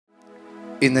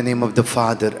In the name of the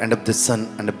Father, and of the Son,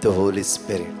 and of the Holy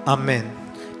Spirit. Amen.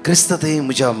 क्रिस्तते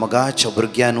म्हज्या मोगाच्या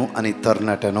भुरग्यांनो आनी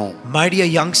तरणाट्यांनो, My dear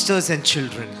youngsters and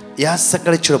children, ह्या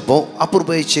सकाळच्या भोव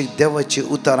अपुरबायेचे देवाचे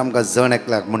उतार आमकां जण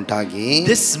एकल्याक म्हणटा की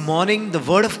this morning the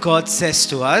word of God says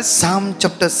to us, Psalm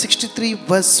chapter 63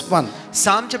 verse 1.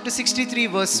 Psalm chapter 63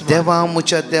 verse 1. देवा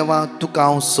म्हज्या देवा तुका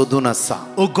हांव सोदून आसा.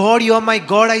 O God, you are my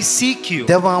God, I seek you.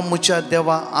 देवा म्हज्या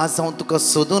देवा आज हांव तुका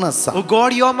सोदून आसा. O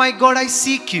God, you are my God, I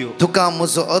seek you. तुका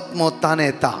म्हजो आत्मो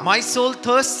ताणेता. My soul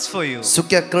thirsts for you.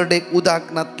 सुक्या करडेक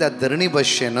उदक नातल्या धरणी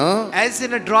भशेन As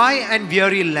in a dry and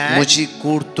weary land, म्हजी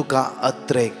कूड तुका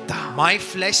अत्रेकता. my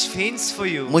flesh faints for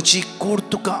you. म्हजी कूड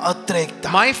तुका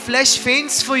अत्रेकता. My flesh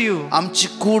faints for you. आमची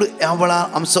कूड ह्या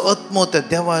वेळार आमचो आत्मो त्या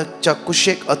देवाच्या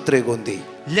cosec अत्रेगून the.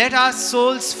 Let our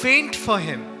souls faint for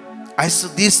him. आयचो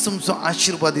दीस तुमचो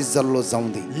आशीर्वादीत जाल्लो जावं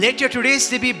दी. Let your today's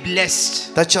day be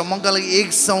blessed. ताच्या मोगाला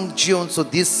एक जावन जिवनचो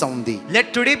दीस जावं दी.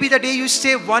 Let today be the day you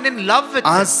stay one in love with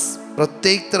him. आज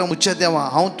प्रत्येक तर म्हज्या देवा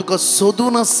हांव तुका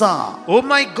सोदून आसा. Oh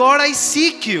my God, I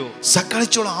seek you.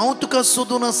 सकाळच्या वेळा हांव तुका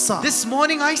सोदून आसा. This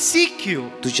morning I seek you.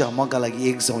 तुज्या मोगा लागीं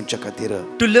एक जावच्या खातीर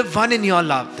To live one in your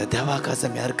love. त्या देवाक आज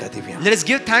आमी अर्घ Divya. Let us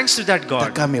give thanks to that God.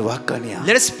 ताका आमी वाखणया.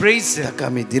 Let us praise him. ताका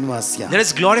आमी दिनवासया. Let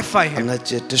us glorify him.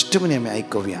 हांगाचे टेस्टिमनी आमी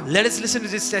आयकुया. Let us listen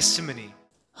to this testimony.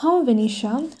 हांव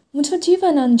वेनिशा म्हज्या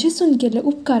जिवनान जेसून केल्ल्या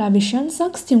उपकारा विशयान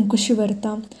साक्ष दिवंक कशी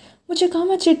व्हरता. म्हज्या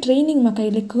कामाचें ट्रेनींग म्हाका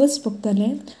इल्लें कस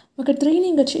भोगतालें. म्हाका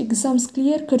ट्रेनिंगाचे एग्जाम्स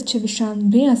क्लियर करचे विशयान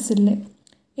भंय आशिल्लें.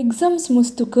 एग्जाम्स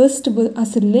मस्त कस्ट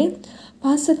आशिल्ले.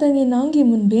 पास जाताना नांगी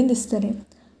म्हूण भंय दिसतालें.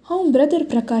 हांव ब्रदर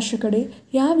प्रकाशा कडेन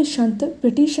ह्या विशयांत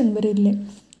पिटिशन बरयल्लें.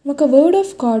 म्हाका वर्ड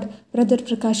ऑफ गॉड ब्रदर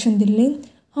प्रकाशान दिल्लें.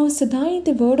 हांव सदांय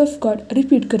तें वर्ड ऑफ गॉड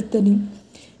रिपीट करतलीं.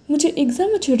 म्हजे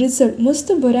एग्जामाचे रिजल्ट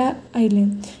मस्त बरें आयलें.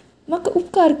 म्हाका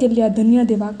उपकार केल्ल्या धन्य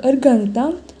देवाक अर्घ दिता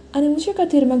आनी म्हजे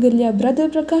खातीर मागिल्ल्या ब्रदर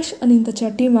प्रकाश आनी ताच्या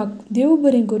टिमाक देव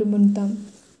बरें करूं म्हणटा.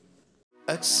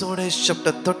 Exodus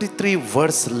chapter 33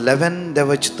 verse 11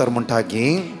 देवाचे तर म्हणटा की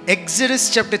Exodus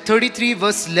chapter 33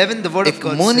 verse 11 the word of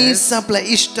God मनीस says, आपल्या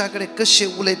इश्टाकडे कशे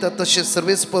उलयता तशे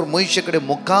सर्वेस्पर मनुष्याकडे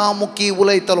मुखामुखी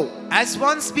उलयतलो. as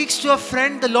one speaks to a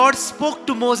friend, the Lord spoke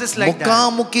to Moses like that.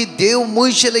 मुखामुखी देव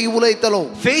मनुष्य लागीं उलयतलो.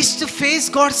 Face to face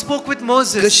God spoke with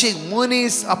Moses. कशे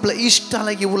मनीस आपल्या इश्टा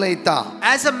लागीं उलयता.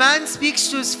 As a man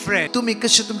speaks to his friend, तुम्ही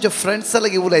कशे तुमच्या फ्रेंड्सा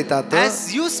लागीं उलयतात.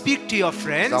 as you speak to your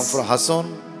friends,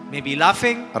 हसून, maybe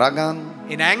laughing, रागान,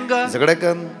 in anger,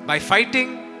 झगड्याकन, by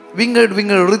fighting, विंगड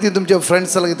रीती तुमच्या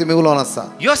फ्रेंड्सा लागीं तुम्ही उलोवन आसा.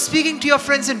 you're speaking to your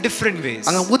friends in different ways.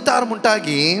 हांगा उतार म्हणटा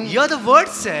की Here the word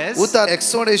says, उतार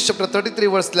Exodus chapter 33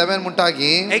 verse 11 म्हणटा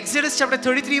की Exodus chapter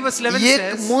 33 verse 11 एक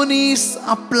says, मनीस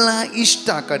आपल्या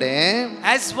इश्टाकडे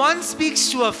as one speaks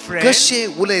to a friend, कशे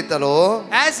उलयतलो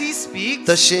as he speaks,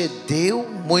 तशे देव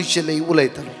मनुष्य लागीं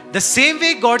उलयतलो. the same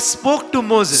way God spoke to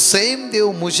Moses, same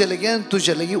देव म्हजे लागीं आनी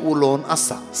तुजे लागीं उलोवन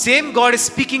आसा. same God is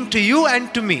speaking to you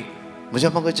and to me. म्हज्या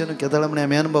मोगाच्यान केदळा म्हणे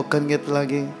आमी अनुभव करून घेतला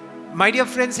की My dear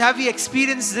friends, have we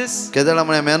experienced this? केदळा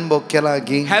म्हणे आमी अनुभव केला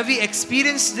की Have we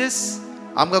experienced this?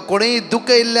 आमकां कोणेय दुख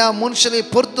येयल्ल्या मनशाले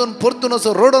परतून परतून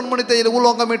असो रडोन म्हणे तेजे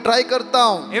उलोवंक आमी ट्राय करता.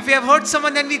 If we have hurt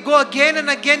someone, then we go again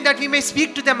and again that we may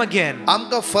speak to them again.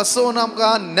 आमकां फसोवन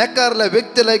आमकां नेकारल्या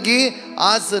व्यक्ती लागीं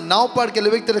आज नावपाड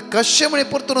केल्या व्यक्ती कशे म्हणे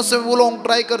परतून असो उलोवंक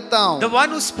ट्राय करता. The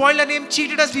one who spoiled our name,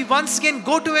 cheated us, we once again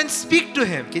go to and speak to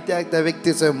him. कित्याक त्या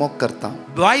व्यक्तीचो मोग करता.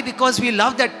 Why? Because we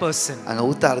love that person. हांगा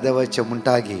उतार देवाचे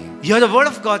म्हणटा की Here the word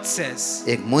of God says,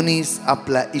 एक मनीस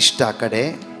आपल्या इश्टाकडे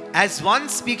as one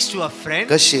speaks to a friend,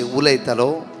 कशे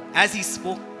उलयतलो as he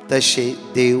spoke, तशे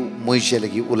देव मनुष्य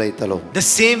लागीं उलयतलो. the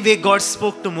same way God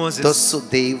spoke to Moses. तसो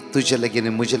देव तुजे लागीं आनी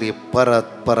म्हजे लागीं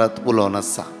परत परत उलोवन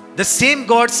आसा. The same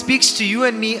God speaks to you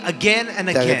and me again and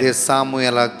त्या खातीर again.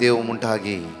 सामुएलाक देव म्हणटा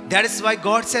की That is why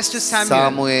God says to Samuel,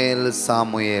 Samuel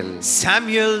Samuel.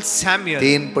 Samuel, Samuel.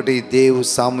 3 पटी देव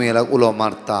सामुएलाक उलो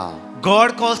मारता.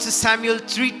 God calls to Samuel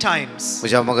 3 times.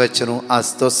 म्हज्या मोगाच्यान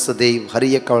आज तसो देव हर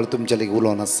एका वेळ तुमच्या लागीं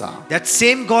उलोवन आसा. That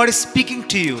same God is speaking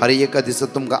to you. हर एका दिसा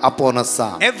तुमकां आपोवन आसा.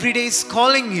 Every day is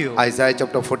calling you. Isaiah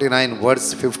chapter 49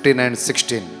 verse 15 and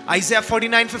 16. Isaiah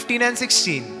 49, 15 and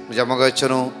 16. म्हज्या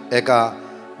मोगाच्यान एका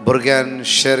भुरग्यान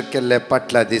शेअर केल्ले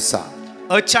फाटल्या दिसा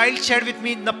A child shared with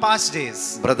me in the past days.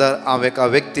 Brother हांव एका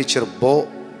व्यक्तीचेर भोव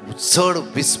चड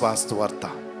विश्वास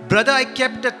दवरता. Brother, I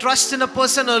kept a trust in a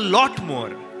person a lot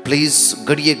more. Please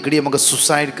घडये घडये म्हाका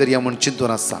सुसायड करया म्हूण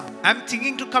चिंतून आसा. I'm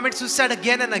thinking to commit suicide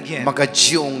again and again. म्हाका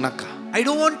जिवंक नाका. I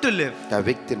don't want to live. त्या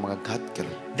व्यक्तीन म्हाका घात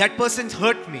केलो. That person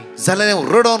hurt me. जाल्यार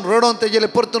हांव रडोन रडोन तेजेले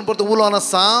परतून परतून उलोवन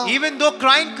आसा. Even though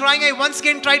crying, I once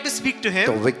again tried to speak to तो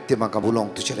him. व्यक्ती म्हाका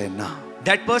उलोवंक तुजेले ना.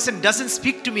 That person doesn't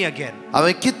speak to me again.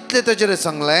 हांवें कितले तेजेले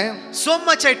सांगलें. So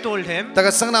much I told him.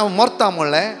 ताका सांगना हांव मरता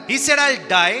म्हणलें. He said, I'll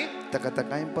die. ताका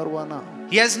कांय परवा ना.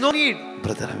 He has no need.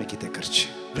 Brother हांवें कितें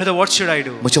करचें? Brother, what should I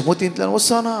do? म्हज्या मतींतल्यान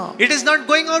वचना. It is not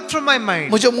going out from my mind.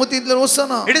 म्हज्या मतींतल्यान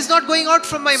वचना. It is not going out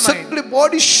from my mind. सगळी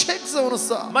बॉडी शेक जावन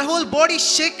आसा. My whole body is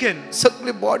shaken.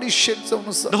 सगळी बॉडी शेक जावन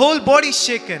आसा. The whole body is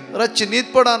shaken. रातची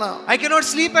न्हीद पडना. I cannot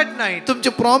sleep at night. तुमचे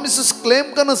प्रॉमिसेस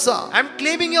क्लेम करन आसा. I'm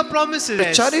claiming your promises.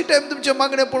 चारही टाइम तुमचे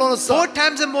मागणे पळोवन आसा. 4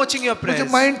 times I'm watching your म्हजे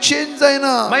prayers. माइंड चेंज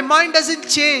जायना. My mind doesn't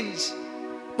change.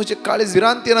 म्हजे काळीज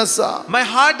विरांतीन आसा. My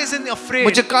heart isn't afraid.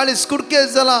 म्हजे काळीज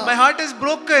कुडकेस जाला. My heart is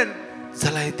broken.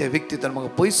 जाल्यार त्या व्यक्तीतल्यान म्हाका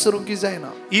पयस सरूंक जायना.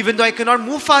 Even though I cannot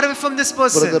move far away from this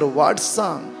person. Brother वाट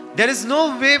सांग. There is no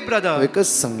way, brother. एकच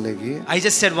सांगले की I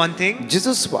just said one thing.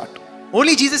 Jesus watt.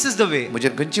 Only Jesus is the way. म्हजे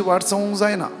खंयची वाट सांगूंक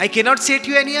जायना. I cannot say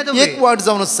to you any other way. एक वाट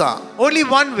जावन आसा. Only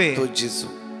one way. तो जेजू.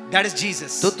 That is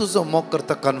Jesus. तो तुजो मोग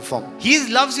करता confirm. He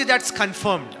loves you, that's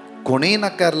confirmed. कोणीय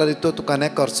नाकारल्यार तो तुका ने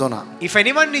करचो ना. If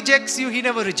anyone rejects you, he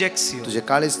never rejects you. तुजे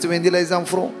काळीज तुवें दिलाय जावं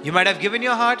फ्रो. You might have given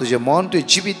your heart. तुजे मन तुवें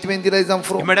जिवीत तुवें दिलाय जावं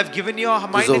फ्रो. You might have given your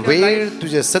mind तुजो and your वेळ life.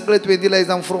 तुजे सगळे तुवें दिलाय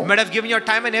जावं फ्रो. You might have given your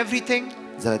time and everything.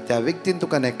 जाल्यार त्या व्यक्तीन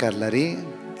तुका नेकारल्यार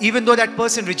Even though that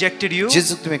person rejected you,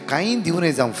 जेजूक तुवें कांय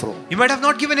दिवनय जावं फ्रो. you might have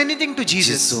not given anything to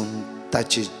Jesus. जेजून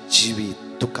ताचे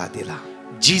जिवीत तुका दिला.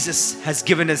 Jesus has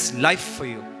given his life for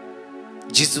you.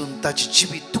 जेजून ताचे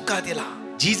जिवीत तुका दिला.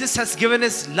 Jesus has given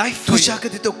his life for you. तुज्या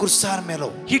खातीर तो क्रुसार मेलो.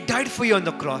 He died for you on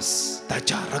the cross.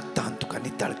 ताच्या रक्तान तुका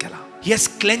नितळ केला. He has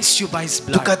cleansed you by his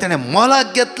blood. तुका त्याने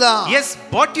मोलाक घेतला. He has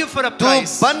bought you for a तू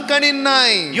price. बंदखणीन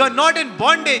नाही. You are not in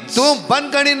bondage. तू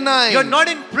बंदखणीन नाही. You are not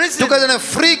in prison. तुका त्याने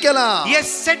फ्री केला. He has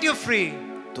set you free.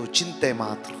 तू चिंते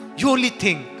मात्र. You only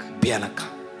think. भिया नाका.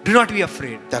 Do not be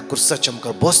afraid. त्या क्रुसाच्या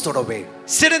मुखार बस थोडो वेळ.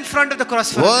 Sit in front of the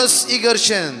cross for a minute. बस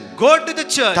इगर्शन. Go to the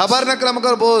church. ताबरनाकला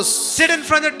मुखार बस. Sit in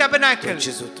front of the tabernacle.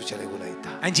 जेजू तुझ्याला उलयता.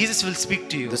 And Jesus will speak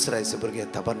to you. दुसरा दिसा भुरगे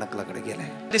ताबरनाकलाकडे गेले.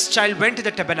 This child went to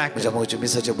the tabernacle. म्हज्या मोगच्या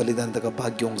मिसाचे बलिदान ताका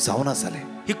भाग घेवंक जावना जालें.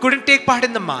 He couldn't take part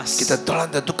in the mass. कित्याक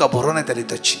दोळांत दुकां भरून येतालीं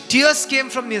ताची. Tears came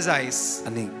from his eyes.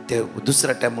 आनी ते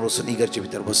दुसऱ्या टायमार वचून इगर्जे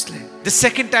भितर बसले. The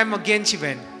second time again she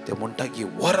went. ते म्हणटा की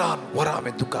वरान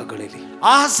हांवें दुकां गळयलीं.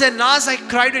 Hours and hours I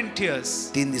cried in tears.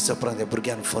 3 दिसा उपरांत त्या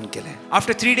भुरग्यान फोन केले.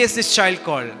 After 3 days this child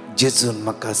called. जेजून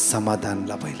म्हाका समाधान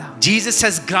लाभयला. Jesus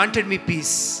has granted me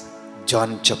peace.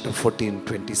 John chapter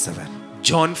 14:27.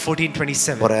 John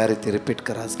 14:27. बऱ्या रीती रिपीट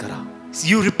कराच घरा.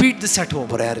 You repeat this at home.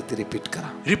 बऱ्या रीती रिपीट करा.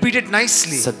 Repeat it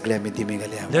nicely. सगळे आमी दिमे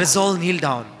घालया. Let us all kneel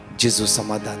down. जेजू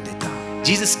समाधान दिता.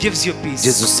 Jesus gives you peace.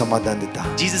 जेजू समाधान दिता.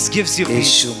 Jesus gives you peace.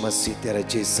 यीशु मसीह तेरा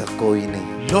जैसा कोई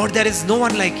नहीं. Lord, there is no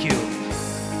one like you.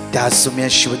 त्या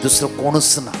सुम्याशिवाय दुसरं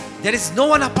कोणच ना. There is no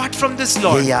one apart from this hey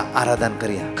Lord. या आराधन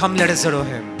करूया. Come, let us adore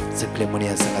him. सगळे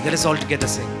म्हणूया सांगा. Let us all together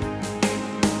sing.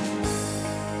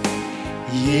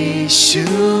 यीशु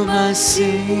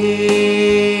मसीह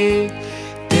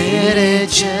तेरे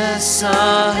जैसा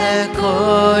है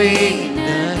कोई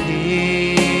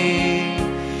नहीं.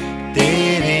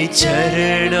 तेरे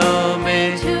चरणों में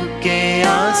झुके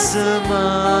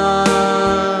आसमान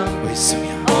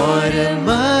और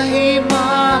महिमा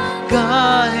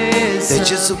गाए. ते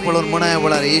जेजू पळोवन म्हणाया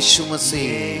वळार यीशु मसीह.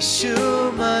 यीशु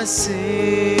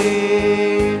मसीह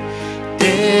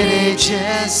तेरे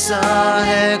जैसा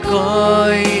है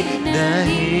कोई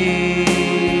नहीं.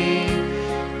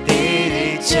 तेरे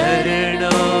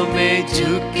चरणों में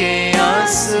झुके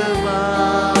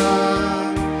आसमान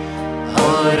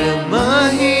और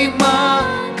महिमा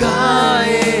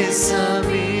गाए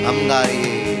सभी. हम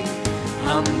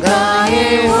गाए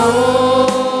हो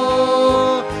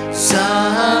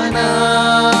साना.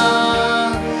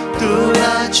 तू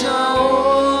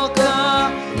राजाओं का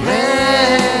है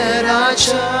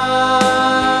राजा.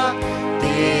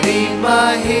 तेरी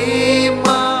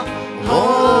महिमा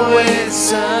होए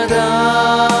सदा.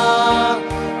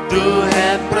 तू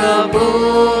है प्रभु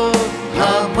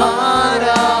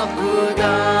हमारा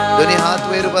खुदा. दोन्ही हात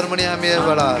वयर वर म्हणया आमी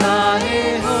वळार.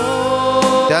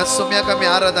 त्या सुम्याक आमी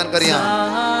आराधन करया.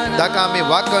 ताका आमी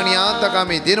वाकणया. ताका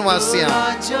आमी दिनवासया.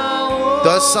 तो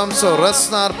आमचो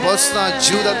रचणार पोसणार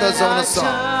जीवदाता जावन आसा.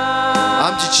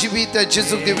 आमचे जिवीत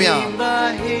जेजूक दिवया.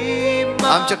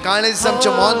 आमचे काळीज आमचे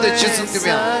मन ते जेजूक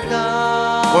दिवया.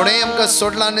 कोणेय आमकां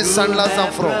सोडला आनी सांडला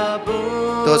जावं फ्रो.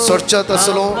 तो सोडचोत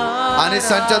आसलो आनी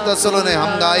सांडचोत आसलो न्हय.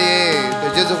 हम गाये ते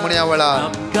जेजूक म्हणया वळार.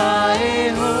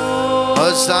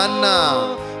 होसाना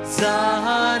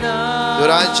तू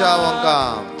राजाओं का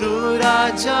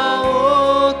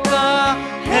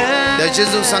ते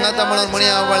जेजूक सांगता म्हणून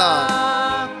म्हणया वळार.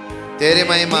 तेरी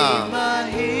महिमा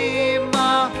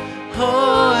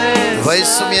वै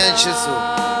सुम्या जेजू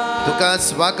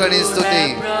तुकाच वाकणी स्तुती.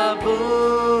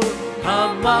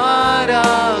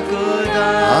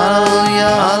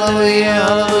 Hallelujah, hallelujah,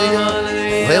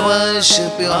 hallelujah. We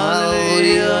worship you,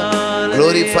 hallelujah.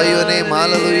 Glorify your name.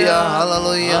 Hallelujah.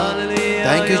 Hallelujah.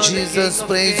 Thank you, Jesus.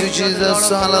 Praise you, Jesus.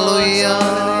 Hallelujah.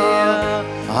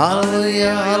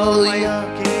 Hallelujah. Hallelujah.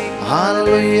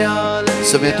 Hallelujah.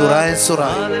 समय तू राय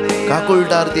सुराय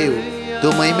काकुलदार देव तू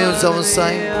महिमेव जाऊन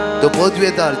साय तू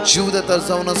पदवीदार जीवदातार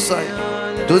जाऊन साय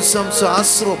तू समसो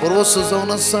आसरो भरोसा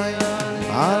जाऊन साय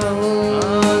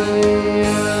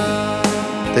हालेलुया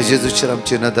जेजूची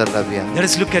आमची नजर लावूया. Let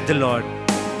us look at the Lord.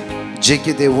 जे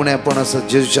किती उण्यापण असं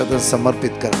जेजूच्या हातात समर्पित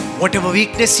करा. Whatever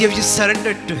weakness you have, you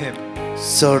surrendered to Him.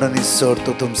 चढ आणि चढ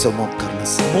तो तुमचं मोग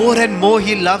करण्यास. More and more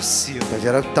He loves you.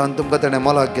 त्याच्या रक्तान तुमका त्याने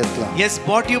मला घेतला. He has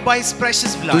bought you by His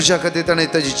precious blood. तुझ्या खातीर त्याने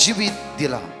त्याची जीवित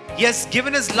दिला. He has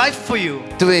given His life for you.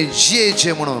 तुवें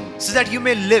जियेचे म्हणून. So that you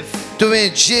may live.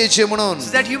 तुवें जियेचे म्हणून.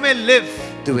 So that you may live.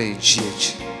 तुवें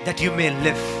जियेचे. That you may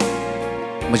live.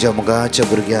 म्हज्या मोगाच्या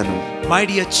भुरग्यांनो. My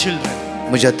dear children.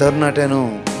 म्हज्या तरणाट्यांनो.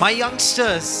 My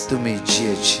youngsters. तुम्ही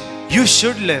जियेचे. You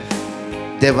should live.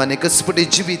 देवाने कसपटी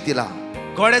जीवित दिला.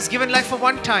 God has given life for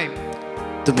one time.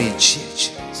 तुम्ही जियेचे.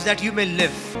 So that you may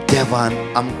live. देवान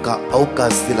आमका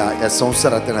अवकाश दिला या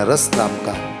संसारात त्याने रस्ता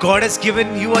आमका. God has given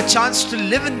you a chance to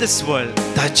live in this world.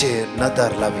 ताचे नदर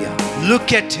लावया. Look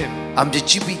at Him. आमचे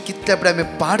जीवी कितल्या वेळा आम्ही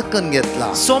पाडकन घेतला.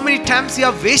 So many times we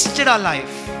have wasted our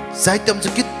life. जायते आमचो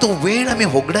कितो वेळ आम्ही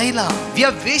होगडायला. We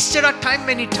have wasted our time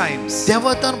many times.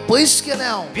 देवातान पयस केले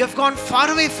हांव. We have gone far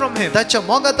away from Him. ताच्या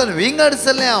मोगातान विंगड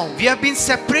जाले हांव. We have been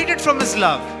separated from His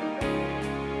love.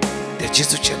 ते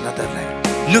जेजूचे नदर लाय.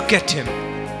 Look at Him.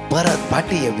 परत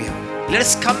पाठी येऊया. Let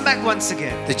us come back once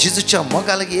again. ते जेजूच्या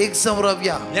मोगा लागी एक जाऊन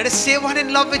रावया. Let us stay one in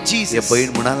love with hey Jesus. बहीण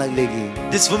म्हणा लागले की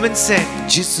This woman said,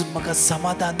 जेजून म्हाका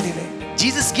समाधान दिले.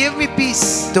 Jesus gave me peace.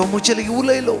 तो मुझे लागी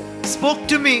उलयलो. Spoke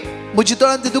to me. मुझी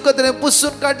दोळांतली दुःख त्याने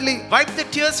पुसून काढली. Wiped the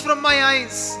tears from my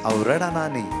eyes. हांव रडाना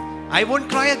न्ही. I won't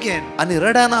cry again. आणि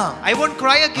रडाना. I won't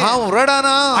cry again. हांव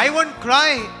रडाना. I won't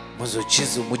cry. म्हजो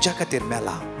जेजू म्हज्या खातीर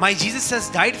मेला. My Jesus has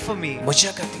died for me.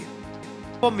 म्हज्या खातीर.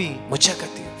 For me. म्हज्या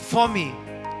खातीर. For me.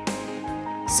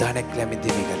 जाणेकल्या आमी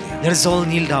देवी घालया. Let us all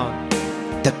kneel down.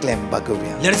 तकलेम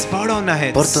बागोवया. Let us bow down our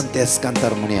heads. परतून तेच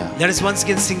कांतार म्हणया. Let us once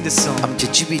again sing this song. आमचे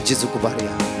जिवी जेजूक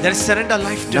उबारया. Let us surrender our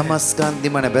life to Him. नमस्कार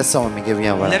दिमाने बेसाव आमी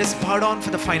घेवया वळा. Let us bow down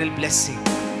for the final blessing.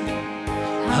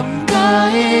 हम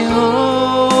गाए हो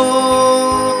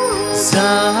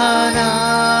ज़ाना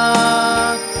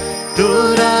तू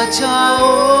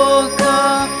राजाओं का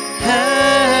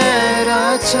है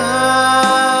राजा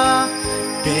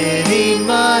तेरी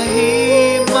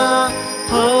महिमा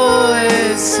होए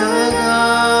सदा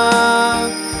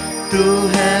तू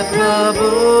है प्रभु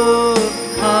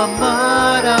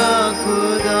हमारा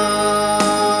खुदा.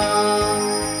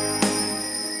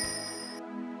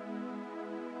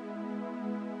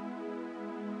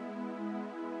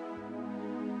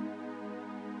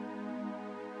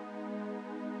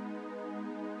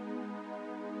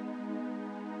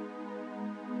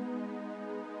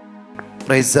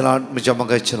 Praise the Lord. म्हज्या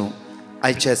मोगाचेनो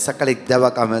आयच्या सकाळी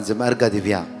देवाक आमी मार्ग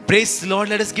Divya. Praise the Lord.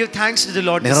 Let us give thanks to the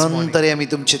Lord this morning. निरंतर आमी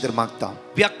तुमचे तर मागता.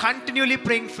 We are continually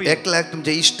praying for you. एकल्याक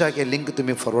तुमच्या इष्टाक हे लिंक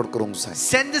तुम्ही फॉरवर्ड करूंक जाय.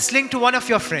 Send this link to one of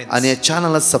your friends. आणि या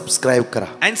चॅनलला सबस्क्राइब करा.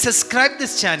 And subscribe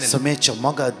this channel. समयाच्या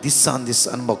Moga दिसान दीस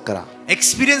अनुभव करा.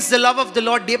 Experience the love of the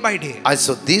Lord day by day.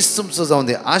 आयचो दीस तुमचो जावन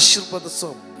दे आशीर्वाद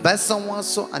असो, बेसांव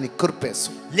असो आणि कृपे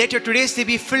असो. Let your today's day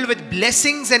be filled with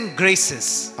blessings and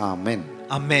graces. Amen.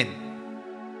 Amen.